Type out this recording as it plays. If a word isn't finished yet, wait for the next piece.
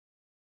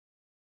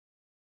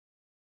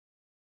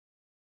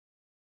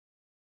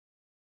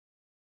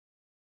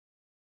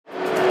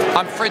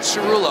I'm Fritz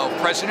Cerullo,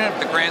 president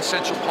of the Grand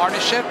Central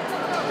Partnership,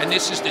 and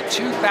this is the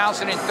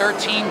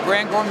 2013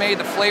 Grand Gourmet,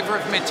 the flavor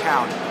of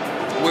Midtown,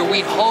 where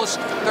we host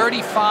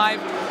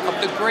 35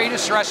 of the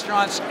greatest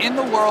restaurants in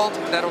the world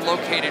that are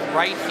located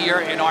right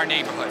here in our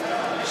neighborhood.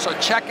 So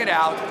check it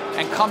out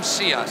and come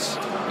see us.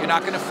 You're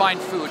not going to find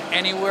food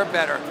anywhere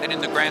better than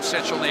in the Grand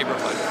Central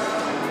neighborhood.